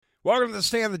Welcome to the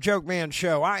Stan the Jokeman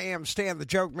show. I am Stan the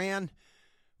Jokeman.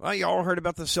 Well, you all heard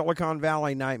about the Silicon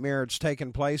Valley nightmare that's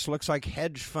taken place. Looks like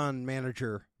hedge fund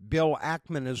manager Bill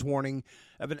Ackman is warning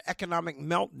of an economic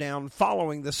meltdown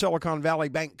following the Silicon Valley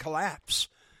Bank collapse.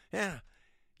 Yeah.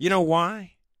 You know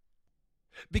why?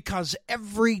 Because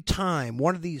every time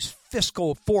one of these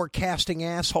fiscal forecasting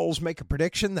assholes make a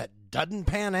prediction that doesn't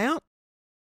pan out,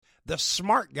 the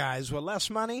smart guys with less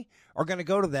money are going to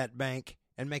go to that bank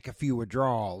and make a few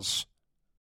withdrawals.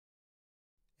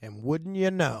 And wouldn't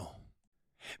you know,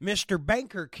 Mr.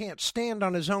 Banker can't stand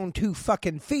on his own 2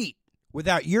 fucking feet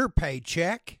without your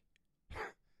paycheck.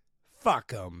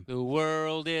 Fuck 'em. The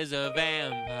world is a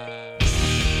vampire.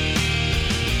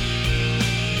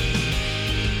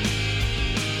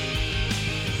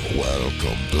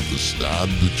 Welcome to the Stan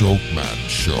the Jokeman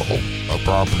show, a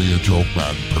property of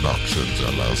Jokeman Productions,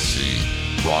 LLC,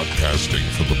 broadcasting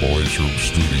from the Boys Room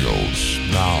Studios.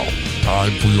 Now,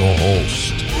 time for your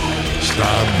host,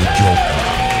 Stan the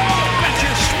Jokeman. That's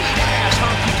your sweet ass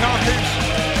honky tonkers.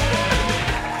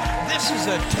 This is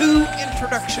a 2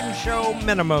 introduction show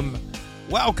minimum.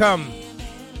 Welcome.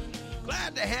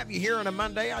 Glad to have you here on a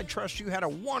Monday. I trust you had a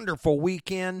wonderful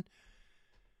weekend.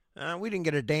 We didn't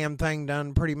get a damn thing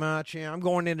done pretty much. Yeah, I'm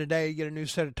going in today to get a new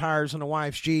set of tires on the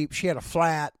wife's Jeep. She had a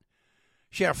flat.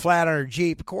 She had a flat on her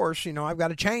Jeep. Of course, I've got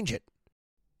to change it.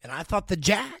 And I thought the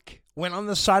jack went on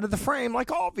the side of the frame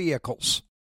like all vehicles.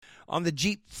 On the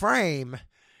Jeep frame.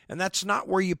 And that's not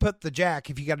where you put the jack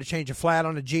if you got to change a flat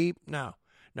on a Jeep. No.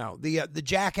 The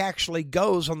jack actually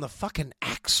goes on the fucking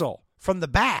axle from the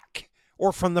back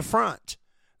or from the front.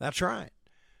 That's right.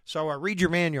 So read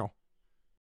your manual.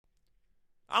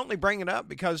 I only bring it up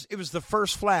because it was the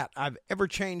first flat I've ever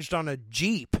changed on a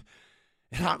Jeep,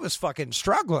 and I was fucking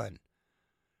struggling.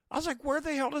 I was like, where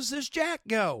the hell does this jack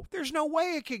go? There's no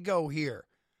way it could go here.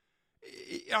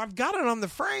 I've got it on the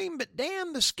frame, but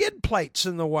damn, the skid plate's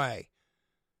in the way.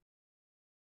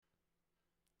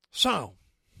 So,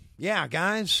 yeah,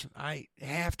 guys, I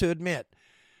have to admit,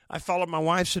 I followed my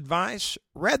wife's advice,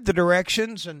 read the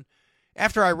directions, and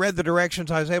after I read the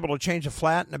directions, I was able to change a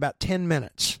flat in about 10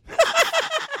 minutes.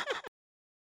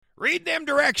 Read them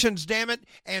directions, damn it,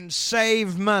 and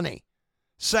save money.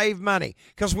 Save money.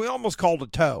 Because we almost called a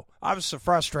tow. I was so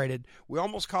frustrated. We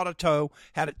almost caught a tow,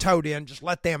 had it towed in, just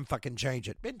let them fucking change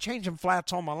it. Been changing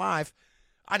flats all my life.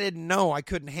 I didn't know I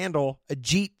couldn't handle a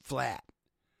Jeep flat.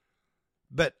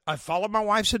 But I followed my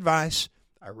wife's advice.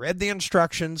 I read the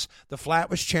instructions. The flat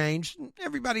was changed.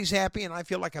 Everybody's happy, and I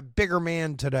feel like a bigger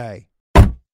man today.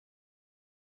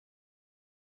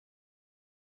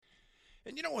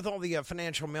 And with all the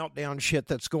financial meltdown shit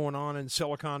that's going on in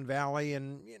Silicon Valley,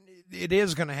 and it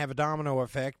is going to have a domino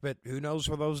effect, but who knows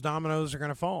where those dominoes are going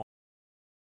to fall.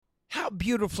 How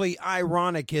beautifully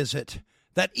ironic is it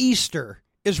that Easter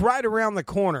is right around the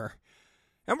corner,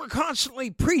 and we're constantly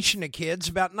preaching to kids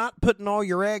about not putting all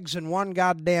your eggs in one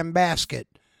goddamn basket.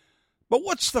 But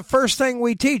what's the first thing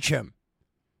we teach them?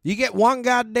 You get one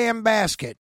goddamn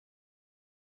basket.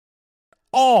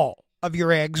 All of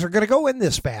your eggs are going to go in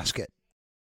this basket.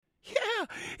 Yeah,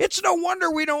 it's no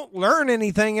wonder we don't learn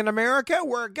anything in America.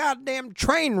 We're a goddamn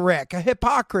train wreck, a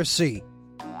hypocrisy.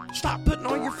 Stop putting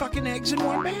all your fucking eggs in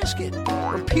one basket,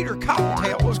 or Peter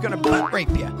Cottontail was going to butt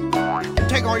rape you and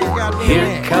take all your goddamn eggs.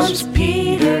 Here comes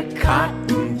Peter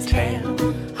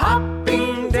Cottontail,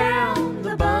 hopping down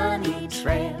the bunny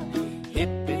trail.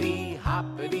 Hippity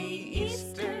hoppity,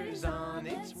 Easter's on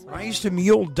its way. I used to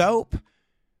mule dope.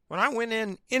 When I went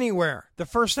in anywhere, the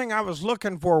first thing I was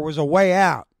looking for was a way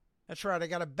out. That's right, I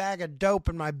got a bag of dope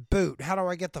in my boot. How do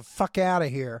I get the fuck out of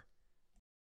here?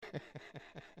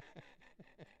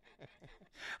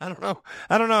 I don't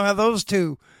know how those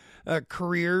two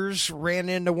careers ran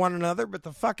into one another, but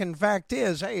the fucking fact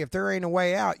is, hey, if there ain't a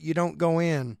way out, you don't go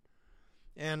in.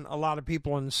 And a lot of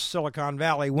people in Silicon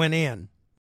Valley went in.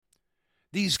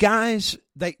 These guys,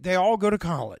 they all go to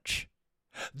college.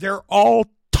 They're all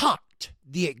taught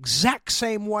the exact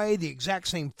same way, the exact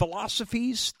same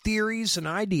philosophies, theories, and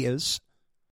ideas.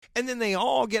 And then they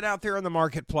all get out there in the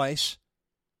marketplace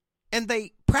and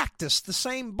they practice the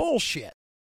same bullshit.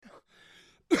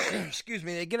 Excuse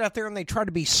me, they get out there and they try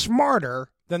to be smarter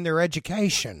than their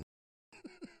education.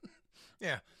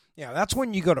 Yeah, that's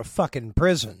when you go to fucking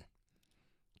prison.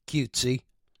 Cutesy.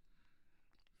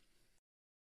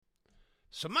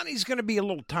 So money's going to be a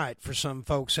little tight for some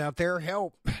folks out there.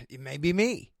 Hell, it may be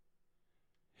me.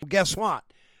 Well, guess what?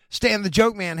 Stan the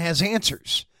Jokeman has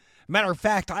answers. Matter of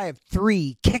fact, I have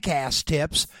 3 kick-ass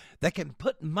tips that can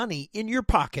put money in your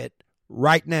pocket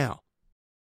right now.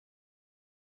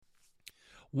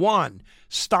 1,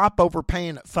 stop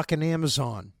overpaying at fucking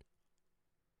Amazon.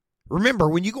 Remember,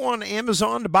 when you go on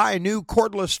Amazon to buy a new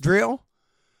cordless drill,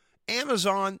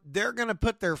 Amazon, they're going to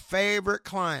put their favorite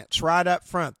clients right up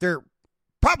front. They're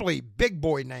probably big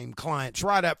boy name clients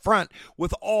right up front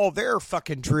with all their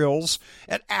fucking drills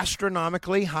at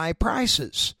astronomically high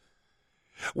prices.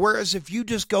 Whereas if you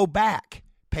just go back,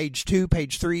 page 2,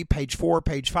 page 3, page 4,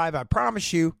 page 5, I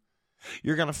promise you,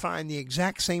 you're going to find the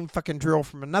exact same fucking drill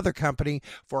from another company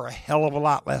for a hell of a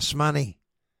lot less money.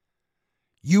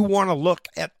 You want to look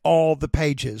at all the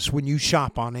pages when you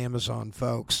shop on Amazon,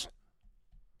 folks.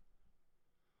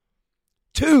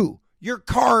 2, your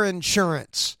car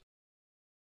insurance.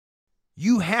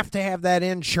 You have to have that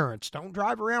insurance. Don't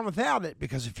drive around without it,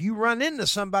 because if you run into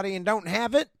somebody and don't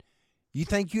have it, you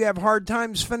think you have hard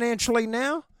times financially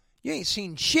now? You ain't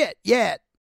seen shit yet.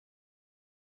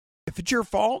 If it's your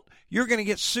fault, you're going to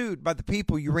get sued by the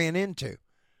people you ran into.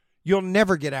 You'll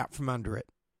never get out from under it.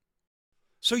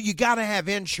 So you got to have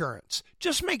insurance.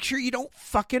 Just make sure you don't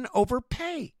fucking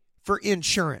overpay for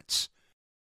insurance.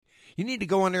 You need to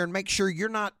go in there and make sure you're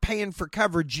not paying for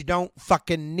coverage you don't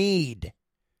fucking need.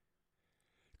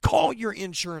 Call your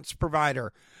insurance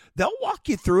provider. They'll walk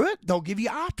you through it. They'll give you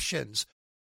options.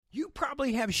 You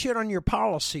probably have shit on your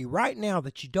policy right now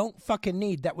that you don't fucking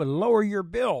need that would lower your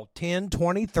bill $10,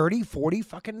 $20, $30, $40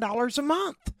 fucking dollars a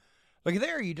month. Look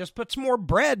there, you just put some more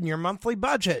bread in your monthly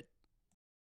budget.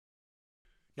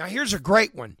 Now here's a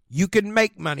great one. You can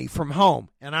make money from home,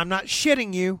 and I'm not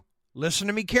shitting you. Listen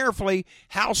to me carefully.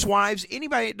 Housewives,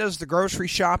 anybody that does the grocery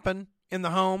shopping in the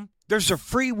home, there's a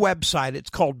free website. It's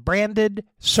called Branded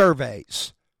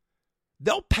Surveys.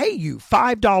 They'll pay you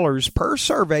 $5 per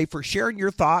survey for sharing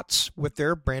your thoughts with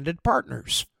their branded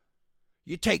partners.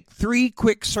 You take 3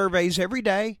 quick surveys every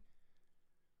day,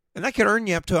 and that can earn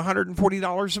you up to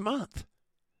 $140 a month.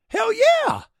 Hell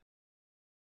yeah!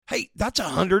 Hey, that's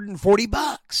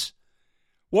 $140.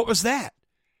 What was that?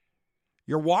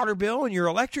 Your water bill and your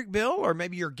electric bill, or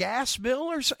maybe your gas bill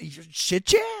or something?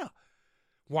 Shit, yeah.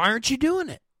 Why aren't you doing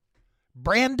it?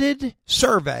 Branded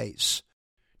Surveys.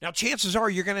 Now, chances are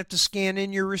you're going to have to scan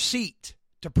in your receipt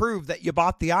to prove that you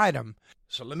bought the item.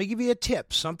 So let me give you a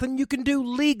tip, something you can do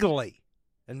legally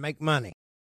and make money.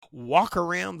 Walk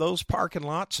around those parking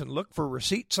lots and look for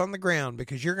receipts on the ground,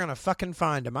 because you're going to fucking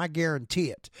find them. I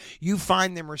guarantee it. You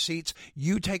find them receipts,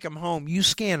 you take them home, you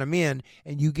scan them in,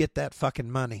 and you get that fucking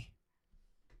money.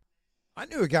 I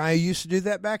knew a guy who used to do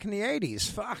that back in the 80s.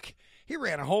 Fuck. He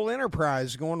ran a whole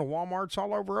enterprise going to Walmarts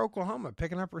all over Oklahoma,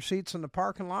 picking up receipts in the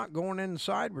parking lot, going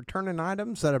inside, returning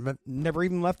items that have never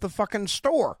even left the fucking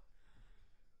store.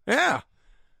 Yeah.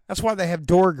 That's why they have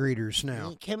door greeters now.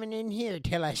 Ain't coming in here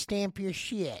till I stamp your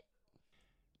shit.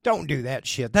 Don't do that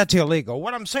shit. That's illegal.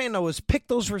 What I'm saying, though, is pick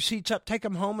those receipts up, take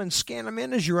them home, and scan them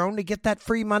in as your own to get that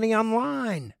free money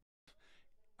online.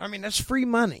 I mean, that's free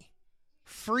money.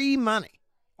 Free money.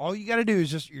 All you got to do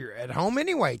is just, you're at home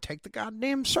anyway, take the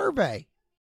goddamn survey.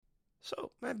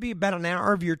 So that'd be about an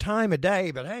hour of your time a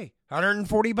day, but hey,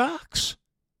 $140.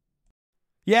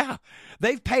 Yeah,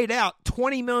 they've paid out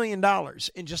 $20 million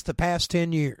in just the past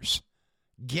 10 years.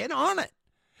 Get on it.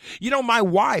 You know, my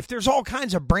wife, there's all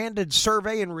kinds of branded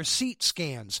survey and receipt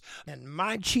scans, and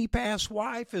my cheap-ass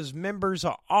wife is members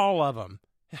of all of them.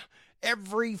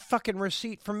 Every fucking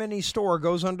receipt from any store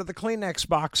goes under the Kleenex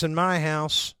box in my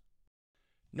house.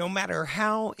 No matter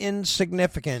how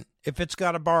insignificant, if it's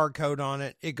got a barcode on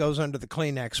it, it goes under the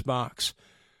Kleenex box.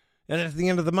 And at the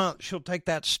end of the month, she'll take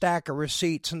that stack of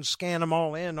receipts and scan them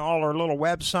all in all her little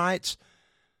websites.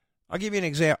 I'll give you an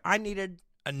example. I needed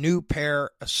a new pair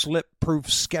of slip-proof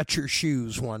Skechers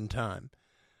shoes one time.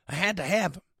 I had to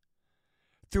have them.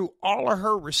 Through all of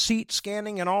her receipt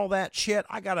scanning and all that shit,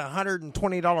 I got a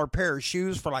 $120 pair of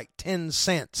shoes for like 10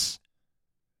 cents.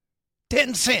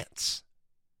 10 cents.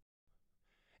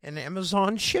 And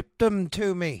Amazon shipped them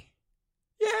to me.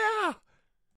 Yeah.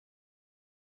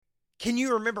 Can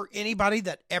you remember anybody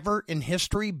that ever in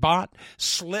history bought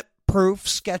slip-proof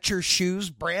Skechers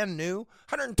shoes, brand new,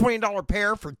 $120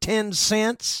 pair for 10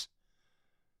 cents?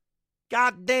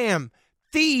 God damn,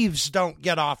 thieves don't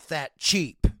get off that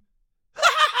cheap.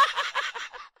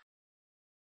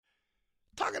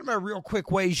 Talking about real quick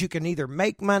ways you can either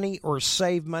make money or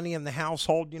save money in the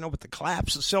household. You know, with the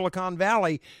collapse of Silicon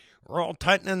Valley, we're all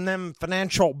tightening them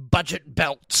financial budget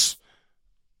belts.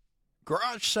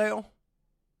 Garage sale.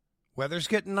 Weather's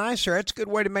getting nicer. That's a good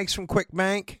way to make some quick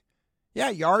bank. Yeah,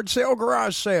 yard sale,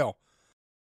 garage sale.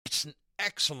 It's an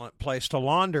excellent place to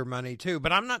launder money, too.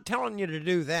 But I'm not telling you to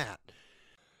do that.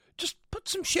 Just put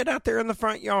some shit out there in the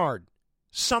front yard.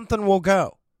 Something will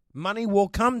go. Money will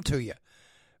come to you.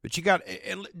 But you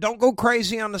don't go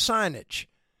crazy on the signage.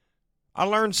 I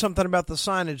learned something about the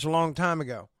signage a long time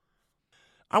ago.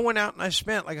 I went out and I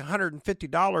spent like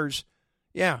 $150,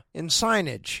 in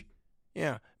signage.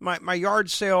 Yeah, my yard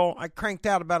sale, I cranked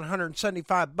out about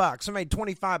 $175. I made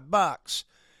 $25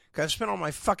 because I spent all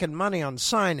my fucking money on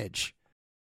signage.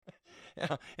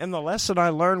 Yeah, and the lesson I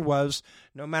learned was,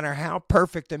 no matter how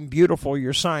perfect and beautiful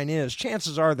your sign is,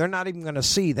 chances are they're not even going to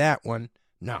see that one.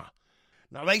 No.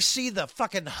 Now, they see the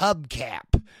fucking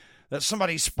hubcap that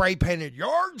somebody spray painted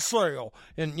yard sale,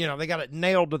 and, they got it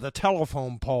nailed to the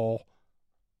telephone pole.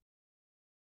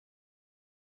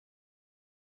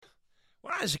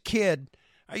 When I was a kid,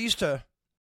 I used to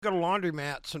go to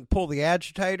laundromats and pull the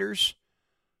agitators.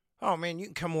 Oh, man, you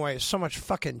can come away with so much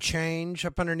fucking change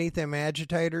up underneath them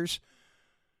agitators.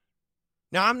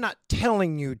 Now, I'm not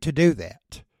telling you to do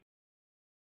that.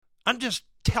 I'm just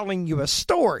telling you a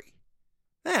story.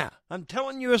 Yeah, I'm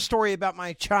telling you a story about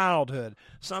my childhood.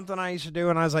 Something I used to do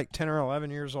when I was like 10 or 11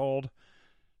 years old.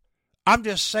 I'm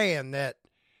just saying that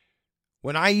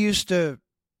when I used to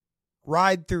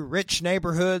ride through rich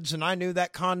neighborhoods and I knew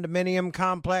that condominium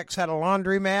complex had a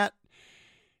laundromat,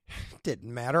 it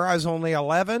didn't matter. I was only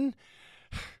 11.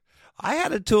 I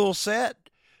had a tool set.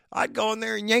 I'd go in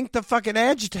there and yank the fucking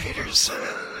agitators.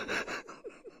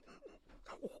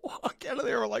 Walk out of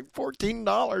there with like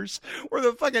 $14 worth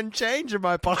of fucking change in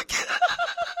my pocket.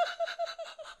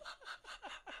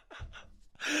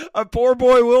 A poor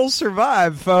boy will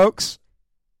survive, folks.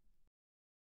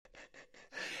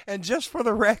 And just for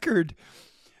the record,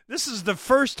 this is the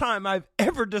first time I've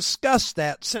ever discussed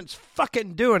that since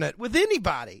fucking doing it with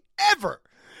anybody, ever.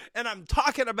 And I'm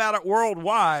talking about it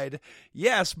worldwide.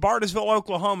 Yes, Bartlesville,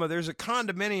 Oklahoma, there's a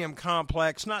condominium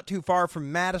complex not too far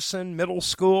from Madison Middle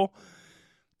School.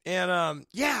 And,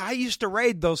 I used to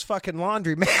raid those fucking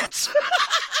laundromats.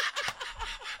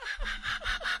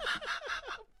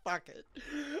 Fuck it.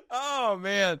 Oh,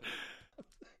 man.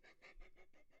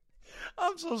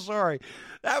 I'm so sorry.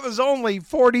 That was only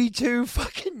 42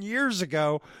 fucking years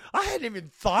ago. I hadn't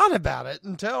even thought about it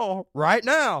until right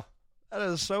now. That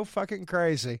is so fucking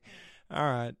crazy. All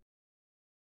right.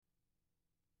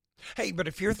 Hey, but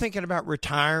if you're thinking about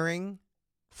retiring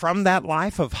from that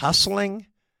life of hustling,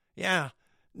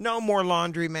 no more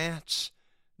laundromats.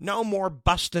 No more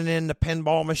busting into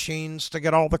pinball machines to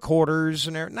get all the quarters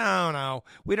and everything. No.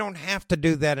 We don't have to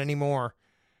do that anymore.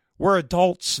 We're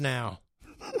adults now.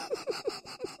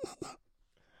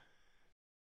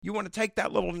 You want to take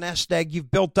that little nest egg you've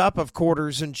built up of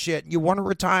quarters and shit. You want to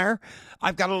retire?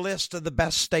 I've got a list of the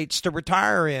best states to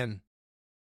retire in.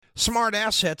 Smart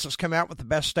Assets has come out with the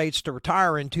best states to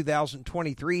retire in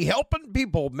 2023, helping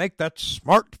people make that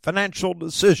smart financial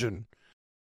decision.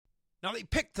 Now, they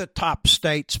picked the top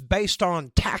states based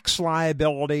on tax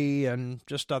liability and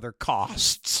just other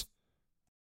costs.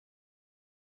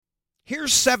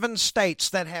 Here's 7 states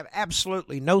that have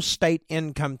absolutely no state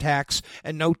income tax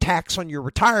and no tax on your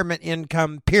retirement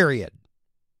income, period.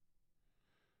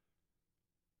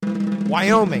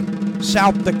 Wyoming,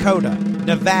 South Dakota,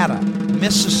 Nevada,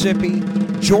 Mississippi,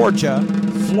 Georgia,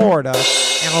 Florida,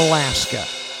 and Alaska.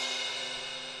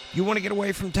 You want to get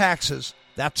away from taxes,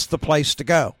 that's the place to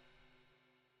go.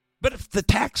 But if the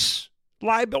tax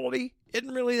liability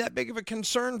isn't really that big of a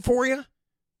concern for you,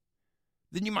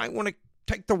 then you might want to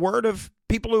take the word of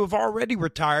people who have already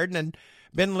retired and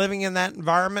been living in that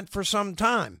environment for some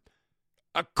time.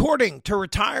 According to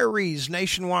retirees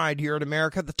nationwide here in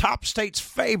America, the top states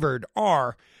favored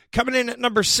are, coming in at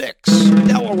number 6,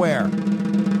 Delaware.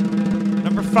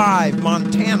 Number 5,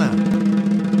 Montana.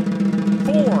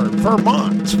 4,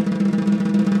 Vermont.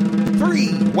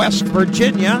 3, West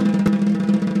Virginia.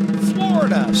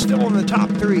 Florida, still in the top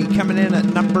 3, coming in at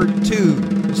number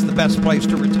 2. Is the best place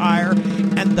to retire.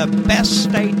 And the best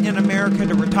state in America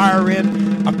to retire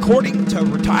in, according to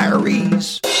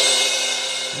retirees,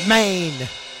 Maine.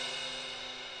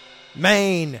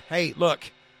 Maine. Hey,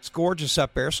 look, it's gorgeous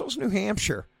up there. So is New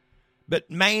Hampshire. But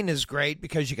Maine is great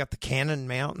because you got the Cannon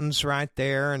Mountains right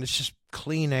there, and it's just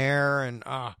clean air and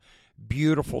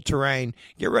beautiful terrain.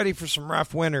 Get ready for some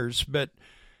rough winters, but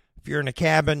if you're in a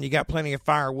cabin, you got plenty of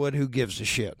firewood, who gives a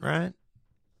shit, right?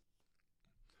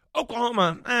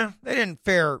 Oklahoma, they didn't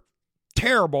fare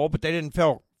terrible, but they didn't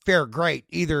fare great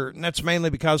either. And that's mainly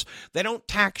because they don't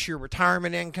tax your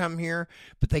retirement income here,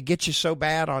 but they get you so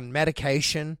bad on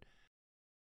medication,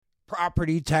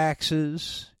 property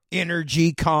taxes,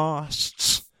 energy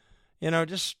costs.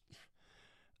 Just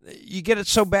you get it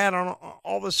so bad on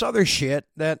all this other shit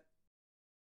that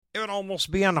it would almost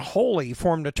be unholy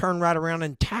for them to turn right around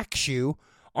and tax you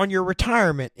on your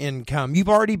retirement income. You've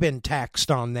already been taxed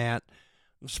on that.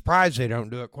 I'm surprised they don't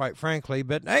do it, quite frankly.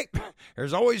 But, hey,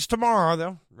 there's always tomorrow.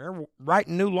 They're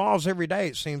writing new laws every day,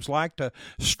 it seems like, to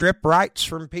strip rights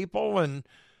from people and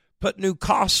put new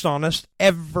costs on us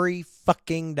every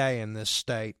fucking day in this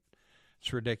state.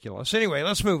 It's ridiculous. Anyway,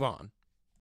 let's move on.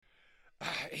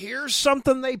 Here's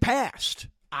something they passed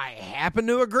I happen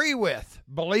to agree with,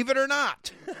 believe it or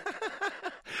not.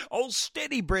 Old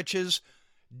Stitty Britches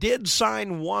did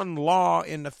sign one law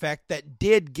in effect that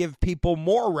did give people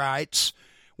more rights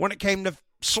when it came to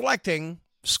selecting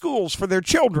schools for their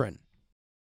children.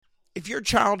 If your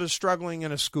child is struggling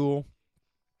in a school,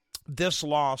 this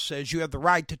law says you have the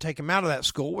right to take them out of that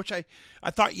school, which I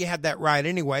thought you had that right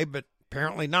anyway, but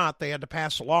apparently not. They had to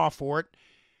pass a law for it.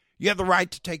 You have the right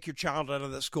to take your child out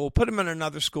of that school, put them in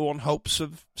another school in hopes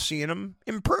of seeing them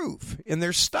improve in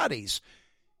their studies.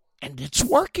 And it's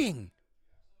working.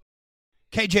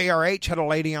 KJRH had a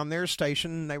lady on their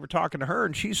station, and they were talking to her,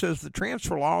 and she says the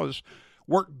transfer law has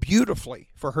worked beautifully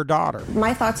for her daughter.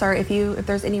 My thoughts are if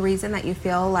there's any reason that you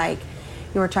feel like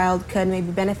your child could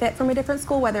maybe benefit from a different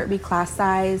school, whether it be class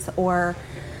size or,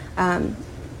 I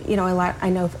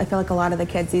feel like a lot of the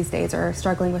kids these days are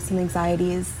struggling with some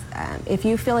anxieties. If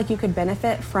you feel like you could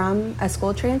benefit from a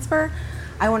school transfer,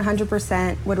 I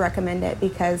 100% would recommend it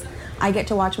because I get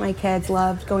to watch my kids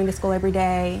love going to school every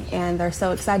day and they're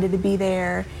so excited to be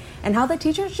there and how the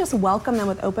teachers just welcome them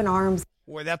with open arms.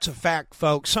 Boy, that's a fact,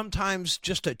 folks. Sometimes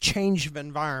just a change of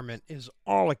environment is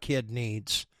all a kid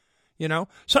needs. You know,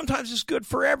 sometimes it's good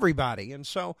for everybody, and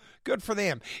so good for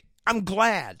them. I'm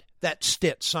glad that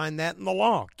Stitt signed that in the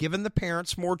law, giving the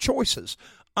parents more choices.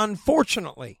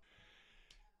 Unfortunately,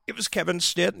 it was Kevin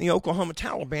Stitt and the Oklahoma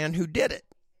Taliban who did it.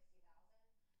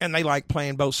 And they like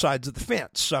playing both sides of the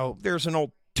fence. So there's an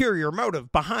ulterior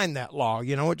motive behind that law.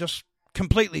 You know, it just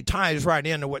completely ties right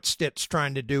into what Stitt's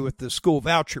trying to do with the school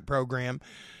voucher program.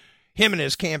 Him and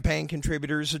his campaign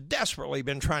contributors have desperately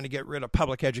been trying to get rid of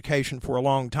public education for a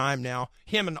long time now.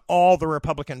 Him and all the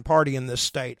Republican Party in this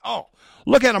state. Oh,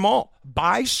 look at them all.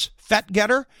 Bice,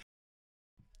 Fetgetter.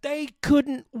 They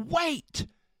couldn't wait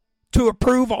to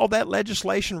approve all that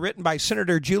legislation written by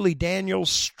Senator Julie Daniels,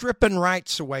 stripping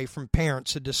rights away from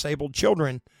parents of disabled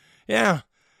children. Yeah,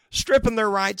 stripping their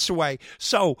rights away.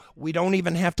 So we don't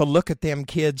even have to look at them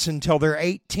kids until they're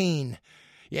 18.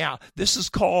 Yeah, this is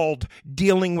called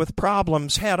dealing with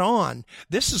problems head on.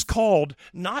 This is called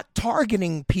not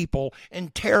targeting people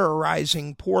and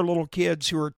terrorizing poor little kids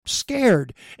who are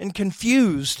scared and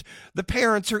confused. The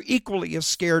parents are equally as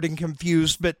scared and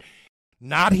confused, but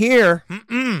not here.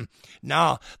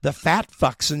 No, the fat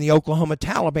fucks in the Oklahoma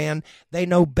Taliban, they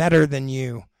know better than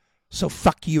you. So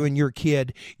fuck you and your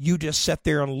kid. You just sit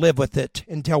there and live with it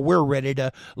until we're ready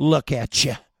to look at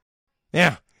you.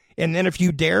 Yeah. And then if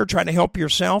you dare try to help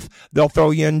yourself, they'll throw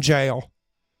you in jail.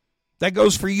 That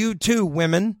goes for you too,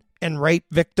 women and rape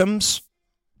victims.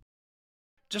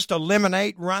 Just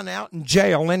eliminate, run out, and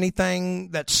jail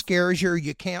anything that scares you or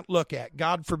you can't look at.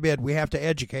 God forbid we have to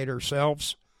educate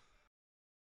ourselves.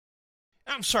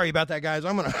 I'm sorry about that, guys.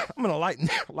 I'm gonna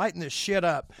lighten this shit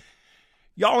up.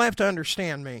 Y'all have to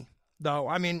understand me, though.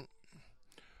 I mean,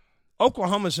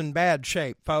 Oklahoma's in bad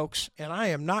shape, folks, and I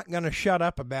am not going to shut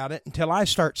up about it until I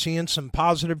start seeing some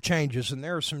positive changes. And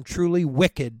there are some truly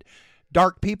wicked,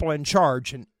 dark people in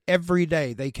charge, and every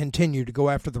day they continue to go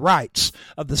after the rights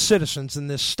of the citizens in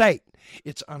this state.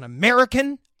 It's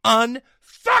un-American,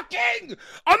 un-fucking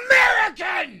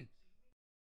American!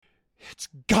 It's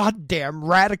goddamn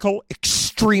radical,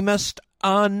 extremist,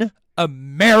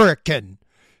 un-American,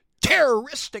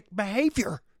 terroristic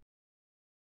behavior.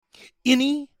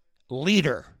 Any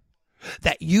leader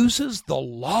that uses the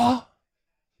law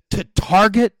to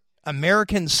target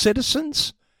American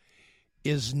citizens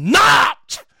is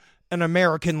not an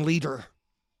American leader.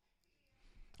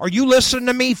 Are you listening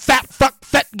to me, fat fuck,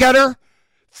 fat gutter,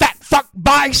 fat fuck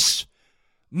Bice,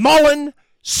 Mullen,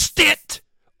 Stitt,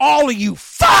 all of you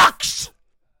fucks?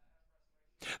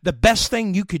 The best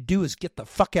thing you could do is get the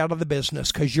fuck out of the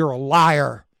business because you're a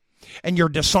liar and you're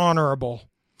dishonorable.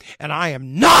 And I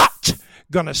am not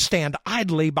going to stand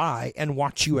idly by and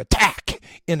watch you attack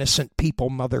innocent people,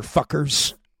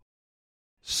 motherfuckers.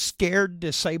 Scared,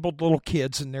 disabled little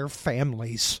kids and their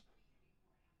families.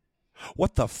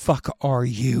 What the fuck are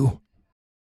you?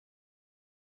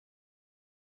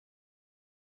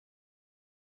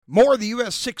 More of the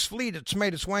U.S. Sixth Fleet that's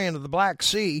made its way into the Black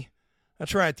Sea.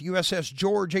 That's right, the USS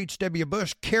George H.W.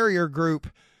 Bush Carrier Group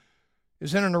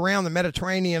is in and around the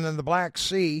Mediterranean and the Black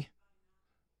Sea.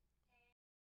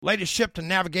 Latest ship to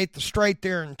navigate the strait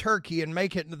there in Turkey and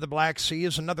make it into the Black Sea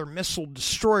is another missile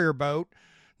destroyer boat,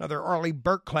 another Arleigh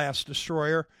Burke-class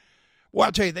destroyer. Well,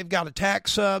 I'll tell you, they've got attack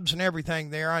subs and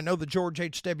everything there. I know the George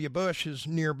H.W. Bush is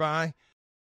nearby.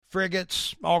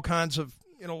 Frigates, all kinds of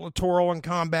littoral and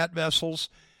combat vessels.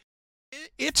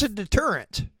 It's a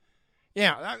deterrent.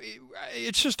 Yeah,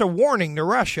 it's just a warning to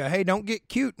Russia. Hey, don't get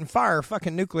cute and fire a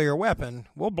fucking nuclear weapon.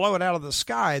 We'll blow it out of the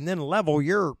sky and then level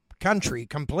your country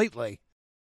completely.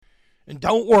 And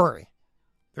don't worry,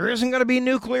 there isn't going to be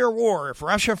nuclear war if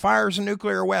Russia fires a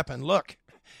nuclear weapon. Look,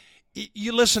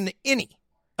 you listen to any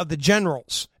of the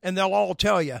generals, and they'll all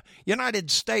tell you, United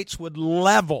States would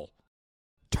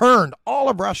turn all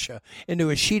of Russia into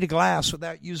a sheet of glass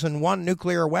without using one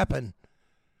nuclear weapon.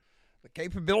 The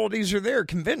capabilities are there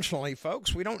conventionally,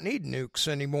 folks. We don't need nukes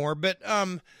anymore. But,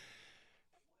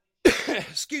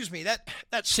 excuse me,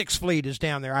 that Sixth Fleet is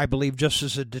down there, I believe, just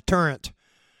as a deterrent,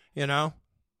 you know.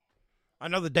 I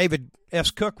know that David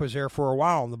S. Cook was there for a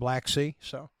while in the Black Sea.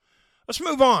 So let's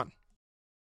move on.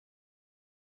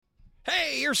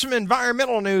 Hey, here's some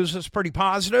environmental news that's pretty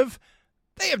positive.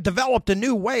 They have developed a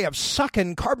new way of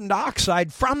sucking carbon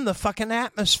dioxide from the fucking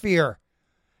atmosphere.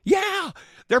 Yeah,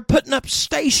 they're putting up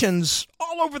stations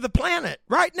all over the planet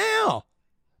right now.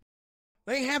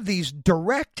 They have these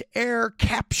direct air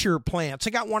capture plants.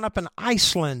 They got one up in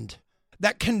Iceland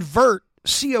that convert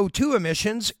CO2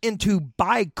 emissions into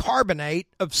bicarbonate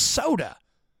of soda.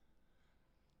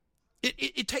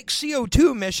 It takes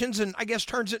CO2 emissions and I guess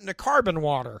turns it into carbon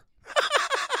water.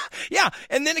 Yeah,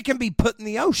 and then it can be put in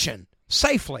the ocean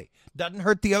safely. Doesn't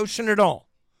hurt the ocean at all.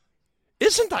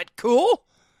 Isn't that cool?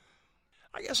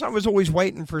 I guess I was always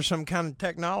waiting for some kind of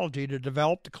technology to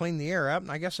develop to clean the air up,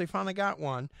 and I guess they finally got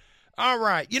one. All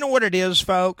right, you know what it is,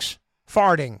 folks?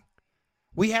 Farting.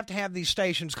 We have to have these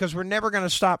stations because we're never going to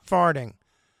stop farting.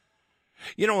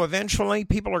 You know, eventually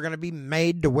people are going to be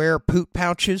made to wear poop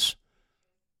pouches.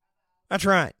 That's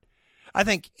right. I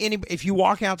think if you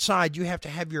walk outside, you have to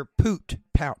have your poot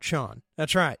pouch on.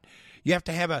 That's right. You have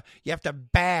to have a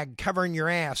bag covering your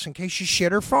ass in case you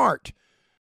shit or fart.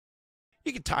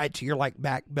 You could tie it to your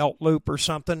back belt loop or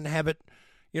something and have it,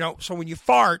 so when you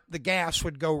fart, the gas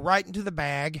would go right into the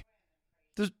bag.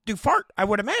 I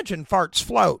would imagine farts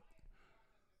float.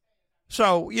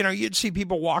 So, you'd see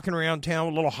people walking around town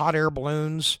with little hot air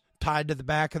balloons tied to the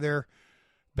back of their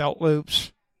belt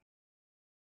loops.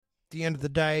 At the end of the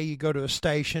day, you go to a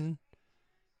station,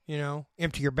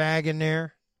 empty your bag in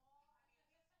there.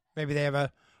 Maybe they have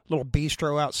a little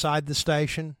bistro outside the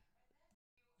station.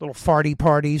 Little farty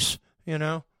parties,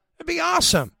 It'd be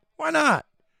awesome. Why not?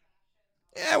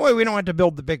 Yeah, well, we don't have to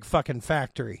build the big fucking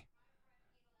factory.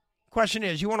 Question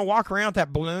is, you want to walk around with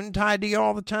that balloon tied to you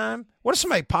all the time? What if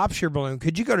somebody pops your balloon?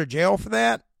 Could you go to jail for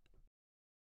that?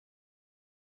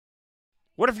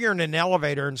 What if you're in an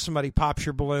elevator and somebody pops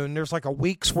your balloon? There's like a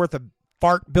week's worth of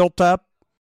fart built up,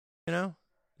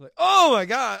 Like, oh, my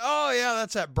God. Oh, yeah,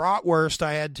 that's that bratwurst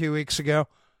I had 2 weeks ago.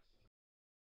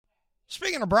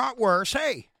 Speaking of bratwurst,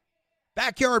 hey,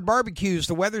 backyard barbecues.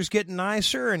 The weather's getting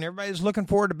nicer, and everybody's looking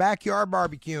forward to backyard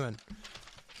barbecuing.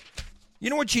 You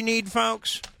know what you need,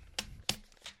 folks?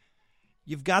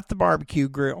 You've got the barbecue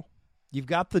grill. You've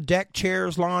got the deck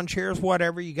chairs, lawn chairs,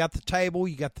 whatever. You got the table.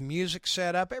 You got the music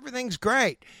set up. Everything's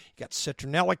great. You got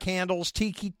citronella candles,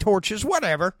 tiki torches,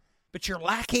 whatever. But you're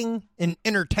lacking in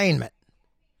entertainment.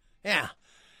 Yeah.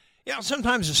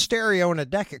 Sometimes a stereo and a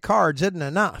deck of cards isn't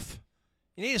enough.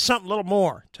 You need something a little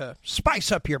more to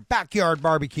spice up your backyard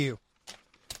barbecue.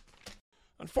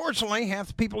 Unfortunately, half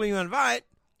the people you invite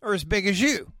are as big as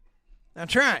you.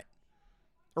 That's right.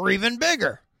 Or even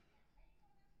bigger.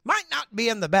 Might not be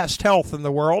in the best health in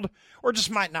the world, or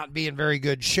just might not be in very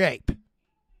good shape.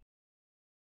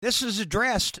 This is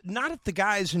addressed not at the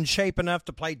guys in shape enough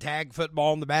to play tag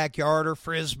football in the backyard or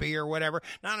frisbee or whatever.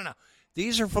 No.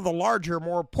 These are for the larger,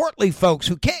 more portly folks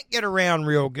who can't get around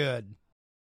real good.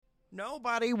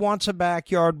 Nobody wants a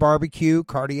backyard barbecue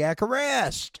cardiac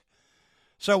arrest.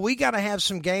 So we got to have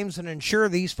some games that ensure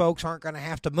these folks aren't going to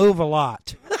have to move a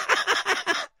lot.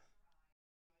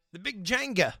 The big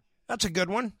Jenga. That's a good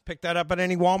one. Pick that up at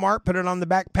any Walmart, put it on the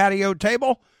back patio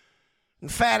table,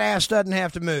 and fat ass doesn't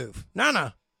have to move.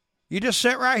 No. You just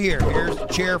sit right here. Here's a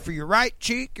chair for your right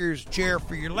cheek. Here's a chair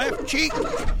for your left cheek.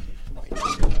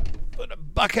 Put a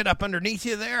bucket up underneath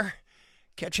you there.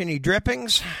 Catch any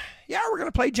drippings. Yeah, we're going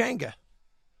to play Jenga.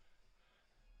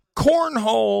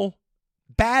 Cornhole,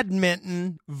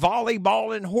 badminton,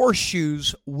 volleyball, and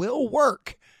horseshoes will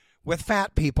work with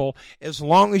fat people as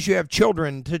long as you have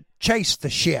children to chase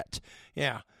the shit.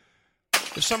 Yeah.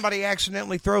 If somebody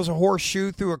accidentally throws a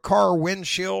horseshoe through a car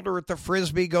windshield, or if the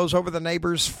frisbee goes over the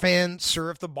neighbor's fence,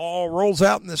 or if the ball rolls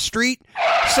out in the street,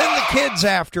 send the kids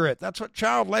after it. That's what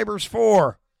child labor's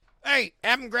for. Hey,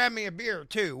 have them grab me a beer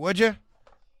too, would you?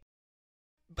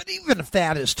 But even if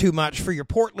that is too much for your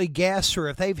portly guests, or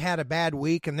if they've had a bad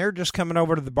week and they're just coming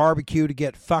over to the barbecue to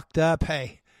get fucked up,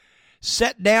 hey,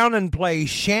 sit down and play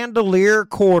chandelier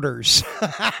quarters.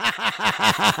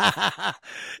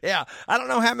 Yeah, I don't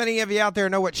know how many of you out there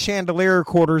know what chandelier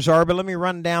quarters are, but let me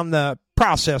run down the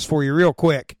process for you real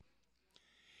quick.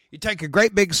 You take a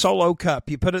great big solo cup,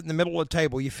 you put it in the middle of the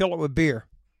table, you fill it with beer.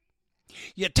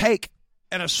 You take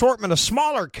an assortment of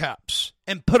smaller cups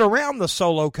and put around the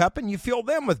solo cup, and you fill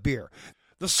them with beer.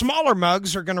 The smaller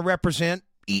mugs are going to represent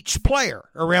each player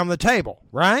around the table,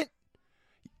 right?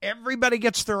 Everybody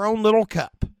gets their own little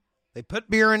cup. They put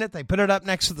beer in it. They put it up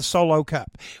next to the solo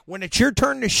cup. When it's your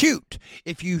turn to shoot,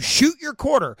 if you shoot your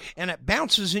quarter and it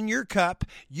bounces in your cup,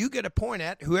 you get a point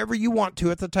at whoever you want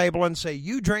to at the table and say,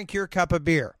 you drink your cup of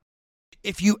beer.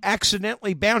 If you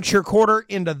accidentally bounce your quarter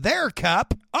into their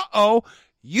cup,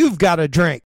 you've got a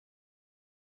drink.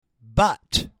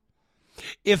 But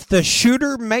if the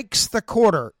shooter makes the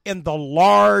quarter in the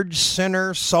large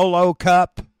center solo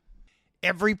cup,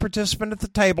 every participant at the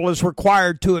table is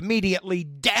required to immediately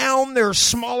down their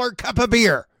smaller cup of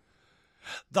beer.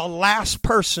 The last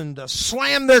person to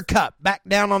slam their cup back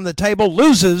down on the table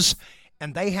loses,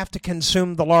 and they have to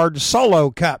consume the large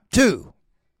solo cup too.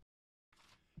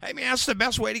 Hey, man, that's the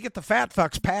best way to get the fat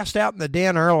fucks passed out in the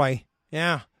den early.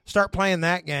 Yeah, start playing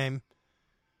that game.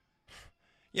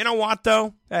 You know what,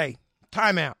 though? Hey,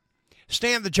 time out.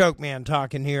 Stan the Jokeman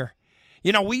talking here.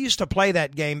 You know, we used to play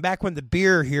that game back when the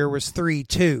beer here was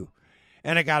 3-2,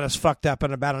 and it got us fucked up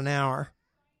in about an hour.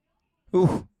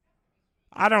 Ooh,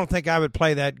 I don't think I would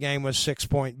play that game with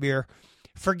 6-point beer.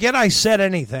 Forget I said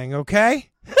anything,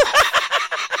 okay?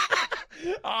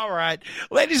 All right.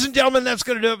 Ladies and gentlemen, that's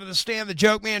going to do it for the Stan the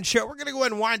Jokeman Show. We're going to go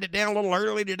ahead and wind it down a little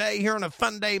early today here on a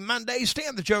Fun Day Monday.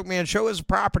 Stan the Jokeman Show is a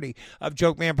property of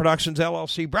Jokeman Productions,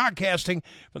 LLC, broadcasting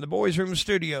from the Boys Room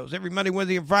Studios every Monday,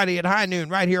 Wednesday, and Friday at high noon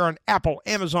right here on Apple,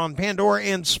 Amazon, Pandora,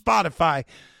 and Spotify.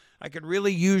 I could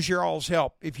really use your all's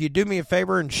help. If you do me a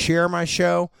favor and share my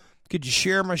show, could you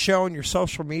share my show on your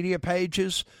social media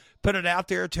pages? Put it out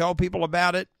there, tell people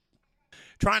about it.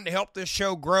 Trying to help this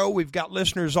show grow. We've got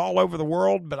listeners all over the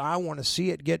world, but I want to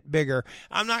see it get bigger.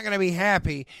 I'm not going to be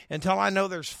happy until I know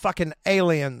there's fucking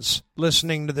aliens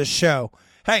listening to this show.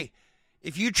 Hey,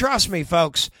 if you trust me,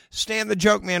 folks, Stan the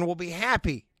Jokeman will be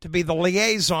happy to be the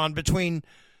liaison between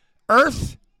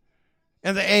Earth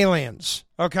and the aliens,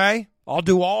 okay? I'll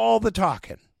do all the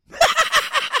talking.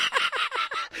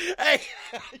 Hey,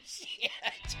 shit.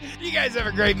 You guys have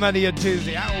a great Monday and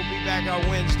Tuesday. I will be back on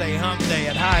Wednesday, hump day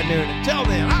at high noon. Until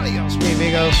then, adios, mi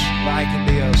amigos. Bye, con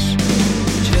Dios.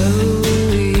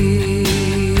 Joey.